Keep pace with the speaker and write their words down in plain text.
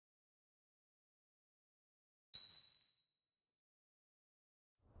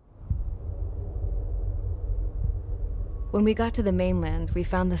When we got to the mainland, we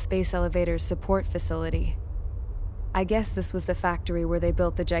found the space elevator's support facility. I guess this was the factory where they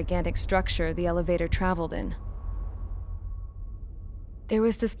built the gigantic structure the elevator traveled in. There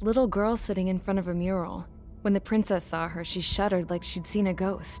was this little girl sitting in front of a mural. When the princess saw her, she shuddered like she'd seen a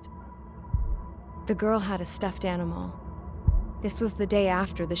ghost. The girl had a stuffed animal. This was the day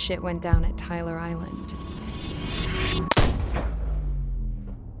after the shit went down at Tyler Island.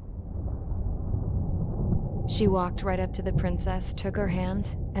 She walked right up to the princess, took her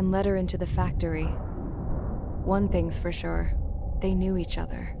hand, and led her into the factory. One thing's for sure, they knew each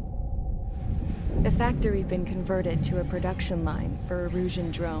other. The factory'd been converted to a production line for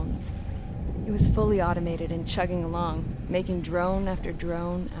Erusian drones. It was fully automated and chugging along, making drone after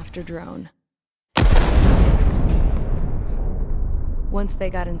drone after drone. Once they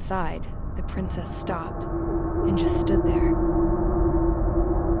got inside, the princess stopped and just stood there.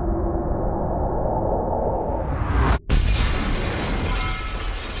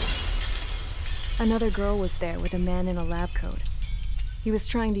 Another girl was there with a man in a lab coat. He was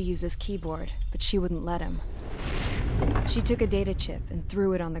trying to use his keyboard, but she wouldn't let him. She took a data chip and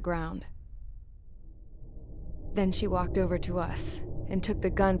threw it on the ground. Then she walked over to us and took the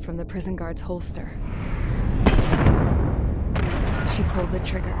gun from the prison guard's holster. She pulled the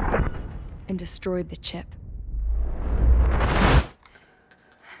trigger and destroyed the chip.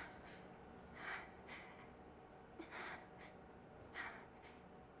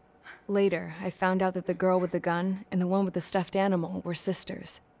 Later, I found out that the girl with the gun and the one with the stuffed animal were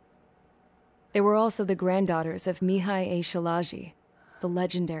sisters. They were also the granddaughters of Mihai A. Shalaji, the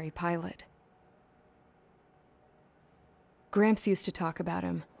legendary pilot. Gramps used to talk about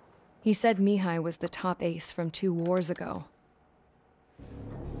him. He said Mihai was the top ace from 2 wars ago.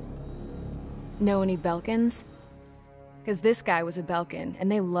 Know any Belkans? Because this guy was a Belkan, and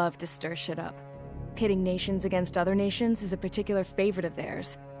they love to stir shit up. Pitting nations against other nations is a particular favorite of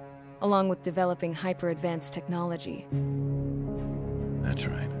theirs, along with developing hyper-advanced technology. That's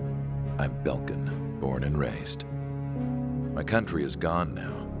right. I'm Belkan, born and raised. My country is gone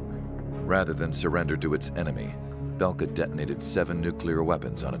now. Rather than surrender to its enemy, Belka detonated 7 nuclear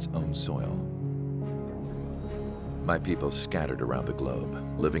weapons on its own soil. My people scattered around the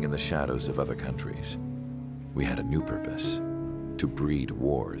globe, living in the shadows of other countries. We had a new purpose: to breed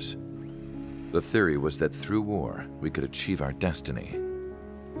wars. The theory was that through war, we could achieve our destiny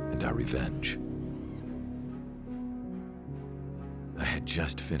and our revenge. I had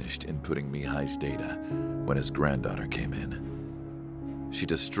just finished inputting Mihai's data when his granddaughter came in. She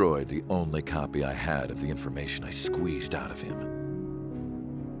destroyed the only copy I had of the information I squeezed out of him.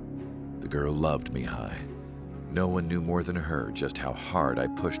 The girl loved Mihai. No one knew more than her just how hard I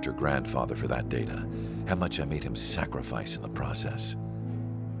pushed her grandfather for that data, how much I made him sacrifice in the process.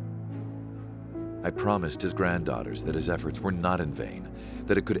 I promised his granddaughters that his efforts were not in vain,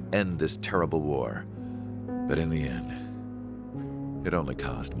 that it could end this terrible war. But in the end, it only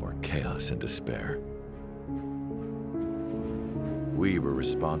caused more chaos and despair. We were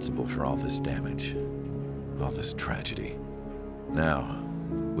responsible for all this damage, all this tragedy. Now,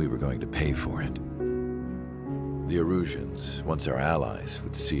 we were going to pay for it. The Erusians, once our allies,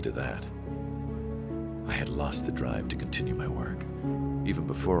 would see to that. I had lost the drive to continue my work, even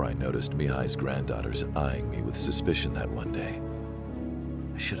before I noticed Mihai's granddaughters eyeing me with suspicion that one day.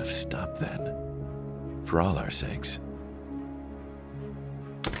 I should have stopped then, for all our sakes.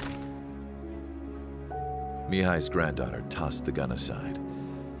 Mihai's granddaughter tossed the gun aside.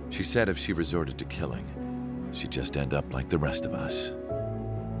 She said if she resorted to killing, she'd just end up like the rest of us.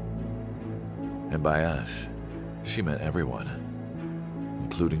 And by us, she meant everyone,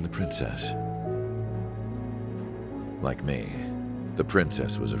 including the princess. Like me, the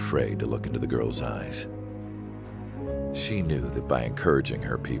princess was afraid to look into the girl's eyes. She knew that by encouraging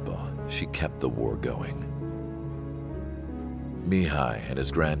her people, she kept the war going. Mihai and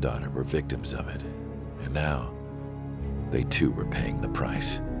his granddaughter were victims of it, and now they too were paying the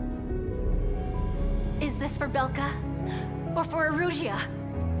price. Is this for Belka? Or for Erusia?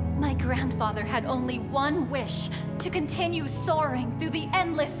 My grandfather had only one wish: to continue soaring through the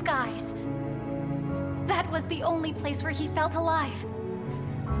endless skies. That was the only place where he felt alive.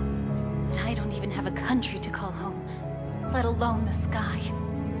 But I don't even have a country to call home, let alone the sky.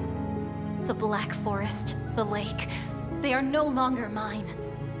 The Black Forest, the lake, they are no longer mine.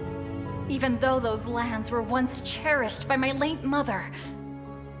 Even though those lands were once cherished by my late mother.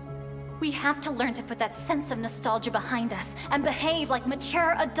 We have to learn to put that sense of nostalgia behind us and behave like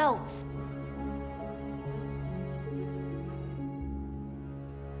mature adults.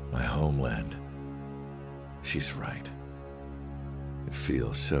 My homeland. She's right. It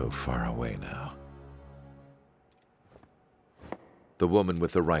feels so far away now. The woman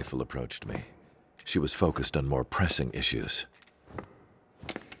with the rifle approached me. She was focused on more pressing issues.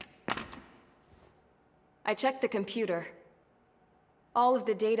 I checked the computer. All of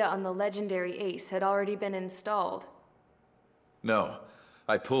the data on the legendary Ace had already been installed. No,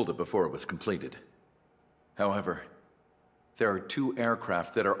 I pulled it before it was completed. However, there are 2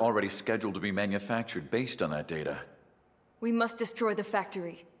 aircraft that are already scheduled to be manufactured based on that data. We must destroy the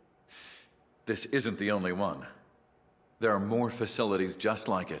factory. This isn't the only one. There are more facilities just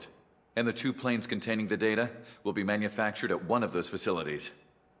like it, and the 2 planes containing the data will be manufactured at one of those facilities.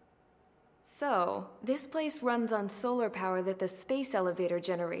 So, this place runs on solar power that the space elevator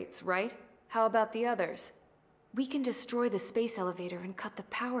generates, right? How about the others? We can destroy the space elevator and cut the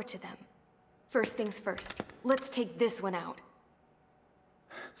power to them. First things first, let's take this one out.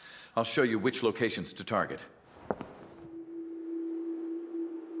 I'll show you which locations to target.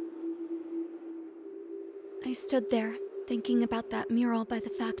 I stood there, thinking about that mural by the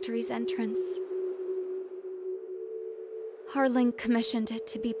factory's entrance. Harling commissioned it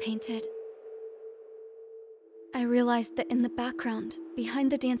to be painted. I realized that in the background, behind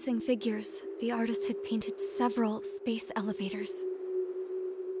the dancing figures, the artist had painted several space elevators.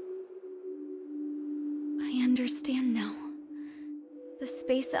 I understand now. The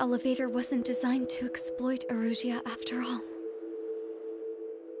space elevator wasn't designed to exploit Erusia after all.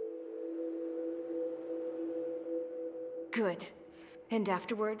 Good. And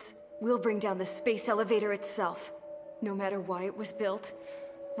afterwards, we'll bring down the space elevator itself. No matter why it was built,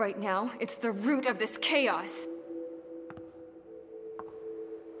 right now, it's the root of this chaos.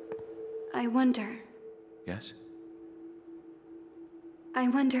 I wonder. Yes? I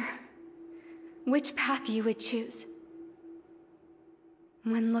wonder which path you would choose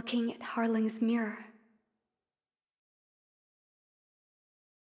when looking at Harling's mirror.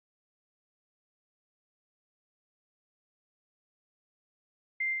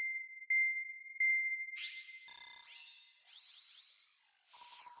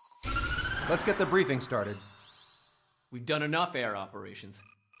 Let's get the briefing started. We've done enough air operations.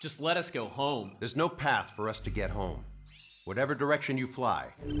 Just let us go home. There's no path for us to get home. Whatever direction you fly,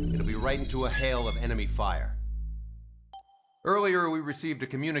 it'll be right into a hail of enemy fire. Earlier, we received a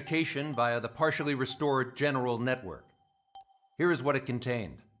communication via the partially restored general network. Here is what it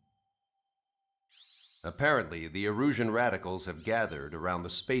contained. Apparently, the Erusian radicals have gathered around the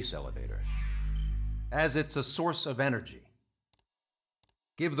space elevator, as it's a source of energy.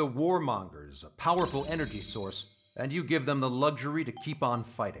 Give the warmongers a powerful energy source, and you give them the luxury to keep on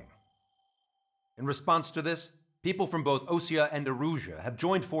fighting. In response to this, people from both Osea and Erusia have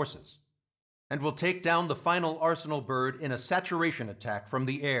joined forces, and will take down the final Arsenal bird in a saturation attack from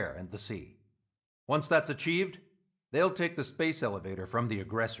the air and the sea. Once that's achieved, they'll take the space elevator from the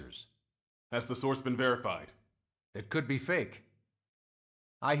aggressors. Has the source been verified? It could be fake.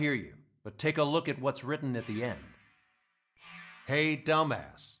 I hear you, but take a look at what's written at the end. Hey,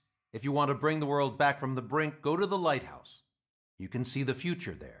 dumbass. If you want to bring the world back from the brink, go to the Lighthouse. You can see the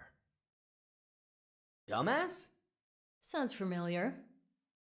future there. Dumbass? Sounds familiar.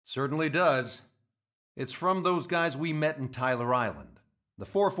 Certainly does. It's from those guys we met in Tyler Island, the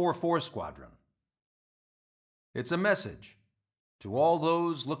 444 Squadron. It's a message to all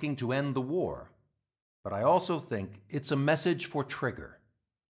those looking to end the war, but I also think it's a message for Trigger.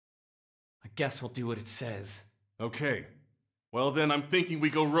 I guess we'll do what it says. Okay. Well then, I'm thinking we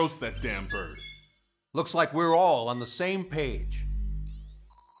go roast that damn bird. Looks like we're all on the same page.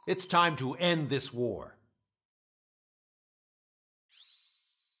 It's time to end this war.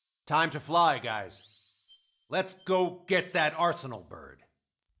 Time to fly, guys. Let's go get that Arsenal bird.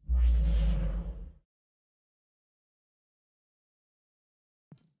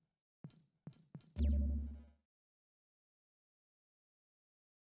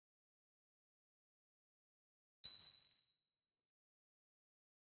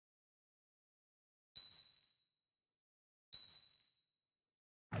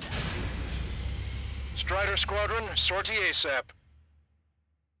 Strider Squadron, sortie ASAP.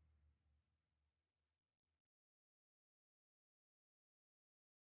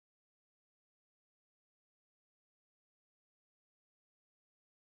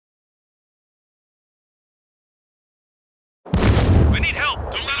 We need help!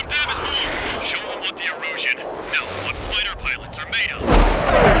 Don't let them damage more! Show them what the Erusian, no, what fighter pilots are made of!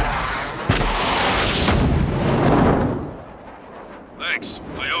 Thanks,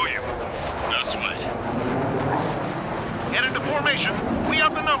 I owe you. No sweat. Get into formation. We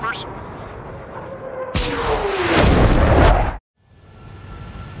have the numbers.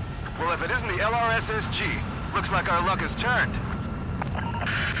 Well, if it isn't the LRSSG, looks like our luck has turned.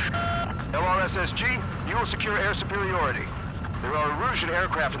 LRSSG, you will secure air superiority. There are Erusian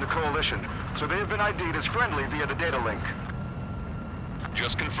aircraft in the Coalition, so they have been ID'd as friendly via the data link.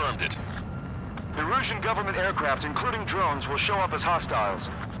 Just confirmed it. The Erusian government aircraft, including drones, will show up as hostiles.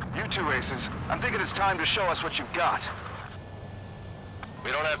 You two aces, I'm thinking it's time to show us what you've got.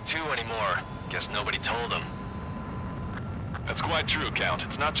 We don't have two anymore. Guess nobody told them. That's quite true, Count.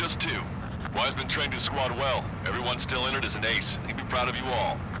 It's not just two. Wiseman trained his squad well. Everyone still in it is an ace. He'd be proud of you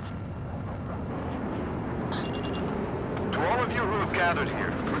all. To all of you who have gathered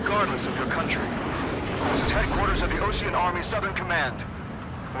here, regardless of your country, this is headquarters of the Ocean Army Southern Command.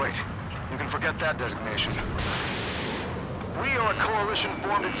 Wait, you can forget that designation. We are a coalition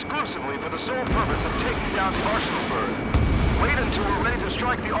formed exclusively for the sole purpose of taking down the Arsenal Bird. Wait until we're ready to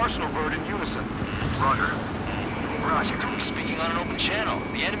strike the Arsenal Bird in unison. Roger. Ross, you're doing speaking on an open channel.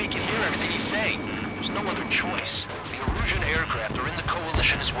 The enemy can hear everything he's saying. There's no other choice. The Erusian aircraft are in the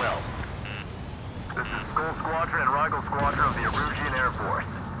coalition as well. This is Skull Squadron and Rigel Squadron of the Erusian Air Force.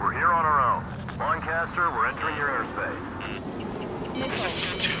 We're here on our own. Lancaster, we're entering your airspace. This is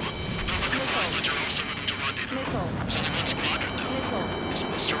SU-2. Republic of Hostages are also moving to rendezvous. There's only one squadron, though. It's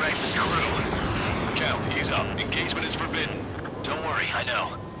Mr. X's crew. Count, ease up. Engagement is forbidden. Don't worry, I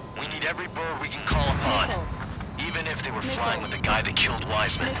know. We need every bird we can call upon. Even if they were flying with the guy that killed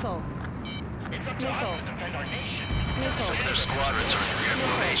Wiseman. Some of their squadrons are in rear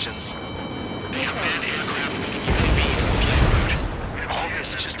formations. They have manned aircraft with UAVs and flight. All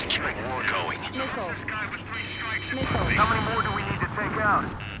this just to keep a war going. How many more do we need to take out?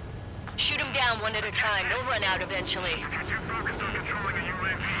 Shoot them down one at a time. They'll run out eventually.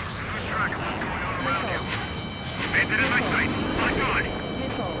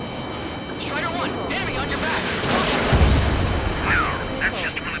 Strider 1, enemy on your back! No, that's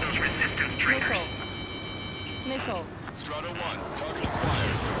just one of those resistance traitors. Strider 1, target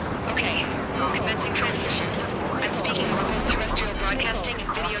acquired. Okay, commencing transmission. I'm speaking from both terrestrial broadcasting and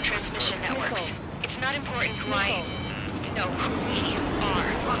video transmission networks. It's not important who I... No, who we are.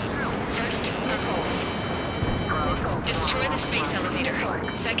 First, our goals. Destroy the space elevator.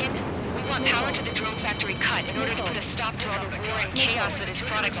 Second, we want power to the drone factory cut in order to put a stop to all the war and chaos that its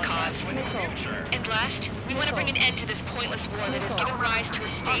products cause. And last, we want to bring an end to this pointless war that has given rise to a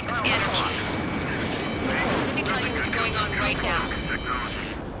state of anarchy. Let me tell you what's going on right now.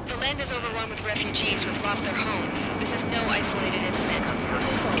 The land is overrun with refugees who have lost their homes. This is no isolated incident.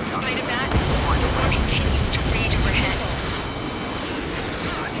 In spite of that, the war continues to rage overhead.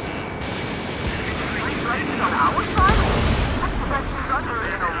 On our side? That's the best we've done here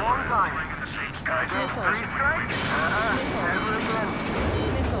in a long time. Three strikes? Never again.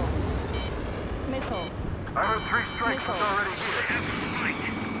 I heard 3 strikes was already here.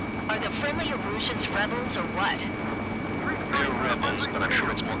 Are the friendly Erusians rebels or what? They're rebels, but I'm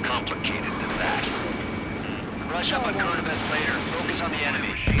sure it's more complicated than that. Brush up on current events later. Focus on the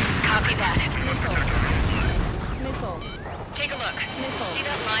enemy. Copy that. Take a look. See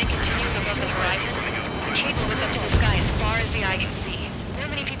that line continuing above the horizon? The cable was up to the sky as far as the eye can see. Not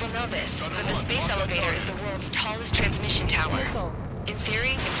many people know this, but the space elevator is the world's tallest transmission tower. In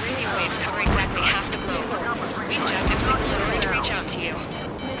theory, its radio waves cover exactly half the globe. We jacked up signal in order to reach out to you.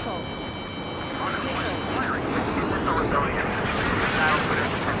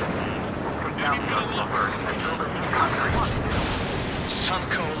 Some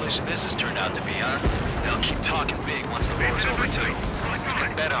coalition this has turned out to be, huh? They'll keep talking big once the war's over, too. You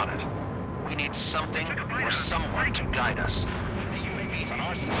can bet on it. We need something or someone to guide us.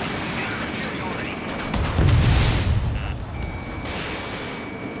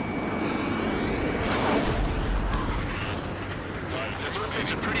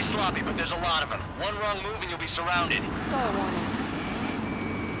 Things are pretty sloppy, but there's a lot of them. One wrong move and you'll be surrounded.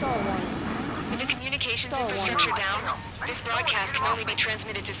 With the communications infrastructure down, this broadcast can only be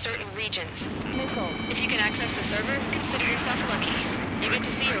transmitted to certain regions. If you can access the server, consider yourself lucky. You get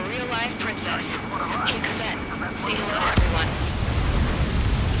to see a real-life princess. In Quebec. Say hello to everyone.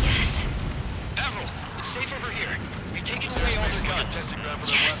 Yes. Avril, it's safe over here. You're taking away all their guns.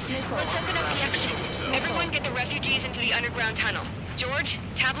 Yes. Let's open up the exit. Everyone get the refugees into the underground tunnel. George,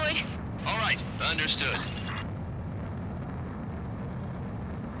 Tabloid? All right, understood.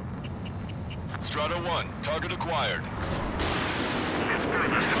 Strata 1, target acquired.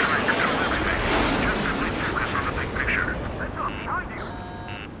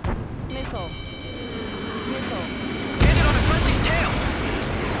 Landed on a friendly's tail!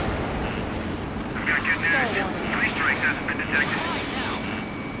 I've got good news. 3 strikes hasn't been detected.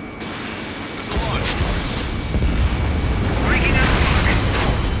 Missile launched. Breaking out the target.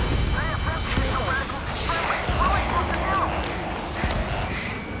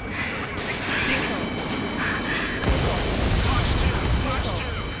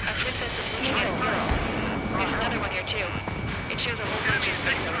 approaching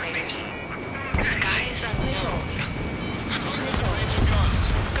space elevators. Skies unknown. Targets a range of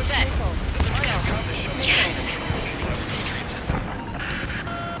guns. Cosette, let's go. Yes!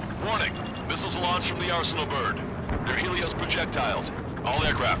 Warning. Missiles launched from the Arsenal Bird. They're Helios projectiles. All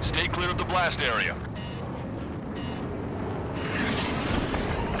aircraft, stay clear of the blast area.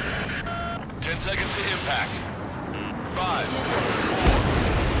 10 seconds to impact. 5, 4,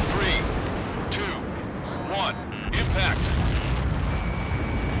 3, 2, 1. Impact.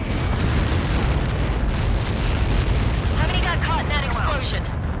 How many got caught in that explosion?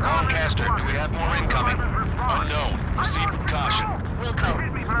 Lancaster, do we have more incoming? Unknown. Proceed with caution. Wilco.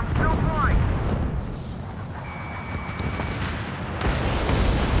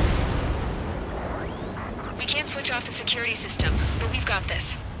 We can't switch off the security system, but we've got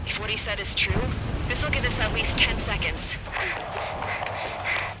this. If what he said is true, this will give us at least 10 seconds.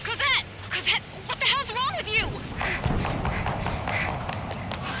 Cosette! Cosette, what the hell's wrong with you?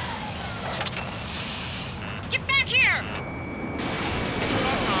 Get back here!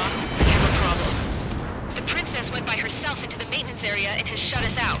 We have a problem. The princess went by herself into the maintenance area and has shut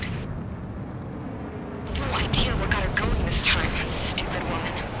us out. No idea what got her going this time, stupid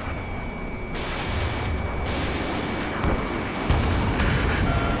woman.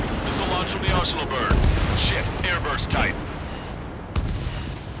 Missile launch from the Arsenal Bird. Shit, airburst tight.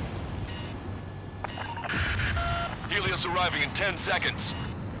 Helios arriving in 10 seconds.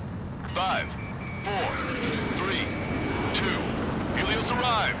 5, 4, 3, 2. Helios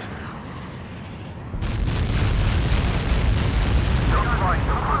arrived. Don't fight,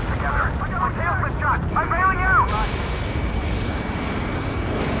 don't work together. My tail's been shot. I'm bailing out!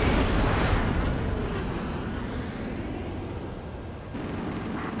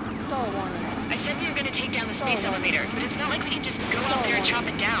 I said we were going to take down the space elevator, but it's not like we can just go out there and chop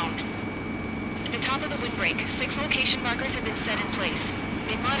it down. At the top of the windbreak, 6 location markers have been set in place.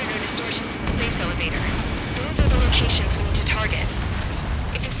 They monitor distortions in the space elevator. Those are the locations we need to target.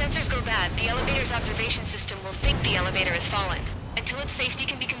 If the sensors go bad, the elevator's observation system will think the elevator has fallen. Until its safety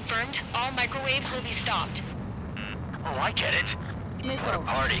can be confirmed, all microwaves will be stopped. Oh, I get it. What a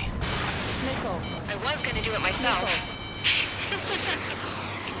party. I was going to do it myself.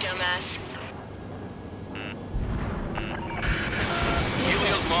 You dumbass.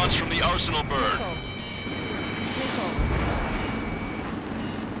 Helios launched from the Arsenal Bird.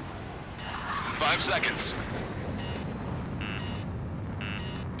 5 seconds.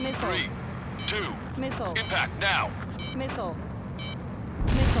 3, 2, impact now.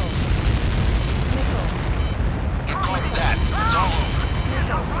 Get close to that. It's all over.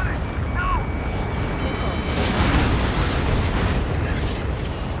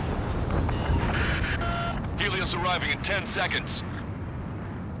 Helios arriving in 10 seconds.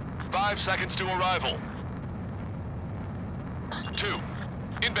 5 seconds to arrival. 2,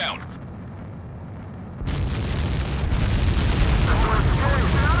 inbound.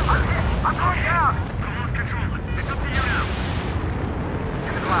 I'm going down! Control. It's up to you now.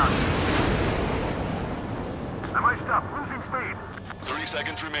 In the clouds. I might stop. Losing speed. 30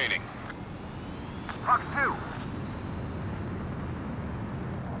 seconds remaining. Fox 2.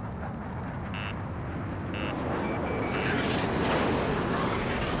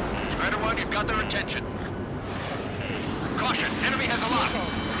 Spider 1, you've got their attention. Caution, enemy has a lock.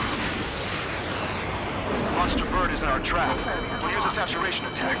 Monster Bird is in our trap. We'll use a saturation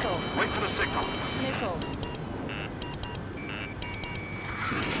attack. Wait for the signal.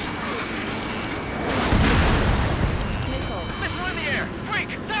 Missile in the air! Quick,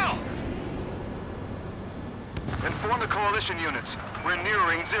 now! Inform the coalition units. We're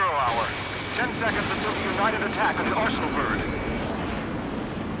nearing 0 hour. 10 seconds until the united attack on the Arsenal Bird.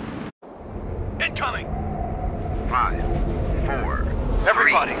 Incoming! 5, 4,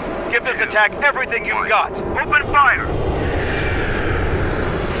 everybody, give this attack everything you've got. Open fire!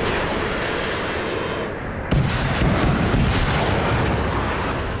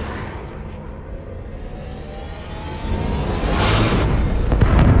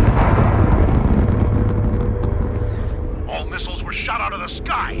 All missiles were shot out of the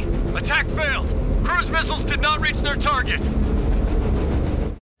sky. Attack failed. Cruise missiles did not reach their target.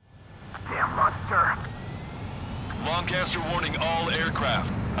 Damn monster. Lancaster warning all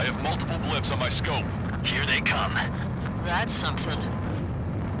aircraft. I have multiple blips on my scope. Here they come. That's something.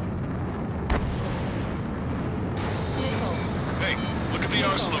 Hey, look at the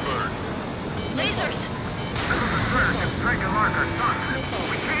Arsenal Bird. Lasers! This is a clear. Just Drake and Lark are stuck.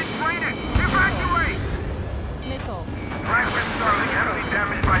 We can't train it. Evacuate! Flagship Starling heavily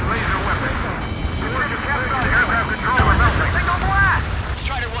damaged by laser weapons. Report to Captain aircraft control or melting. Single blast!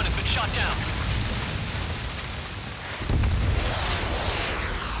 Strider 1 has been shot down.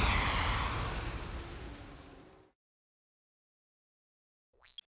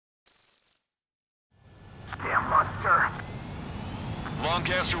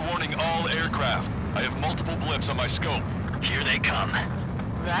 Lancaster warning all aircraft. I have multiple blips on my scope. Here they come.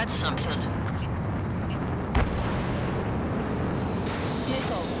 That's something.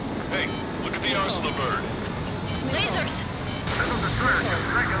 Hey, look at the arsenal bird. Lasers! This is the turret of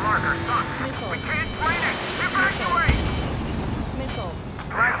Dragon Marker, son. We can't train it! Evacuate!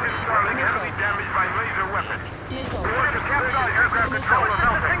 Flagship Starling heavily damaged by laser weapons. Order to capture aircraft controller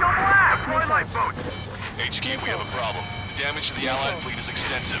melting. Single blast! Deploy lifeboats! HQ, we have a problem. The damage to the Allied fleet is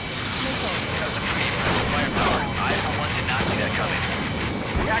extensive. That's a pretty impressive firepower. I, for one, did not see that coming.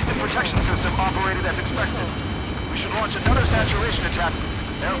 The active protection system operated as expected. We should launch another saturation attack.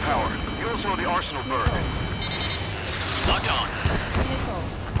 Air power. Fuel cell the arsenal bird. Locked on.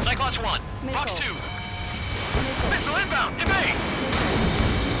 Cyclops 1. Fox 2. Missile inbound! Evade!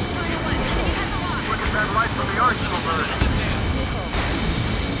 Look at that light from the arsenal bird.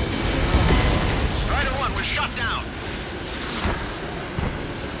 Strider 1 was shot down.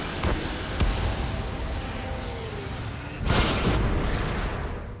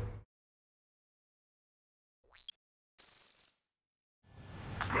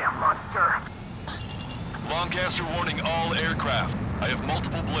 Damn monster. Lancaster warning all aircraft. I have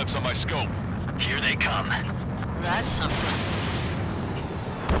multiple blips on my scope. Here they come. That's something.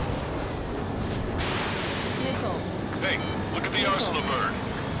 Hey, look at the arsenal bird.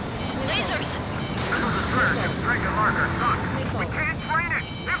 Lasers! This is the turret of Dragon Marker, son. We can't train it!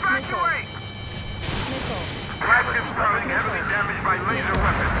 Evacuate! Flagship Starling heavily damaged by laser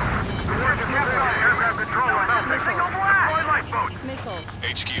weapons. Order to capture aircraft controller melting. Single blast! Deploy lifeboats!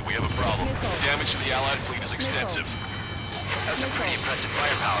 HQ, we have a problem. The damage to the Allied fleet is extensive. That's a pretty impressive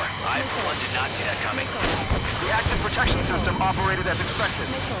firepower. I, for one, did not see that coming. The active protection system operated as expected.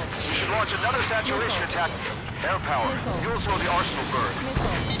 We should launch another saturation attack. Air power. Fuel cell the arsenal bird.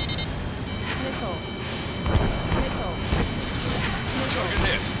 Target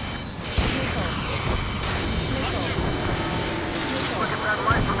hit. Look at that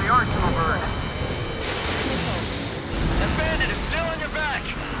light from the arsenal bird. That bandit is still on your back.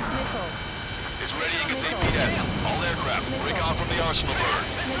 It's readying its APS. All aircraft, break off from the arsenal bird.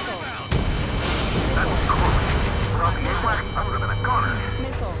 That's cool. Without the aircraft, I would have been a goner.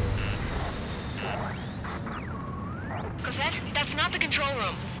 Cosette, that's not the control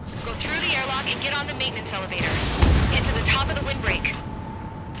room. Go through the airlock and get on the maintenance elevator. Head to the top of the windbreak.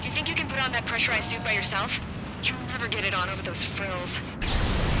 Do you think you can put on that pressurized suit by yourself? You'll never get it on over those frills.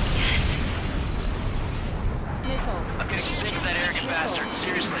 I'm getting sick of that arrogant bastard.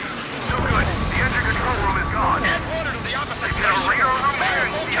 Seriously. No good. The engine control room is gone. Add water to the opposite Get a radar room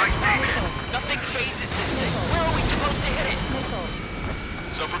here. Nothing phases this thing. Where are we supposed to hit it?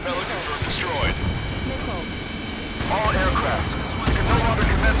 Sub-propeller confirmed destroyed. All aircraft. We can no longer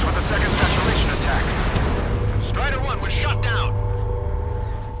commence with the second saturation attack. Strider 1 was shot down.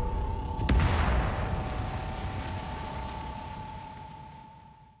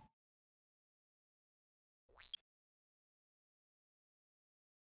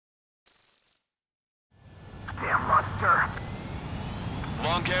 Damn monster.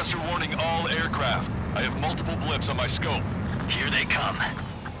 Lancaster warning all aircraft. I have multiple blips on my scope. Here they come.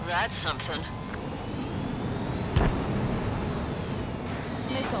 That's something.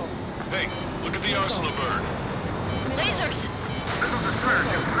 Hey, look at the arsenal bird. Lasers! This is the turret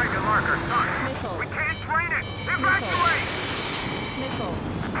of Dragon Marker, son. We can't train it! Evacuate!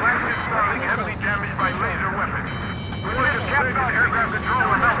 Flagship Starling heavily damaged by laser weapons. Order to capture aircraft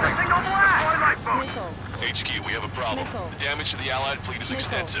controller melting. Single blast! Deploy lifeboats! HQ, we have a problem. The damage to the Allied fleet is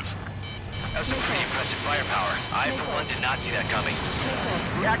extensive. That's a pretty impressive firepower. I, for one, did not see that coming.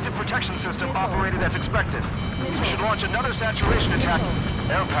 The active protection system operated as expected. We should launch another saturation attack.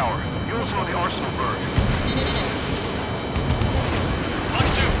 Air power. Fuel cell the arsenal bird. Fox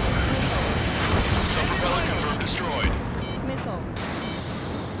 2. Sub-propeller confirmed destroyed.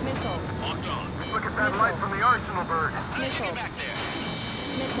 Locked on. Look at that light from the arsenal bird. How did you get back there?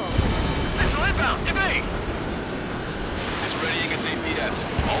 Missile inbound. Evade. It's readying its APS.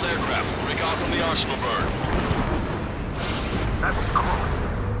 All aircraft, break off from the arsenal bird. That's cool.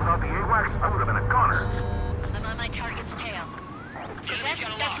 Without the AWACS, I would have been a goner. I'm on my target's tail.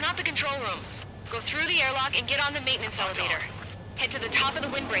 That's not the control room. Go through the airlock and get on the maintenance elevator. Head to the top of the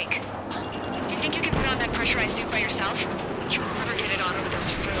windbreak. Do you think you can put on that pressurized suit by yourself? You'll never get it on over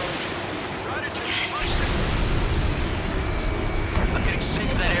those frills. I'm getting sick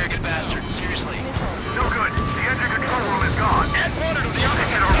of that arrogant bastard. Seriously. No good. The engine control room is gone. Add water to the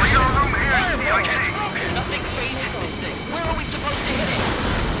opposite. Get a radar room here. Nothing phases this thing. Where are we supposed to hit it?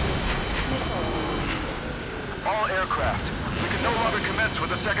 All aircraft. We can no longer commence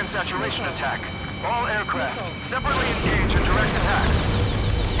with the second saturation attack. All aircraft, separately engage in direct attack.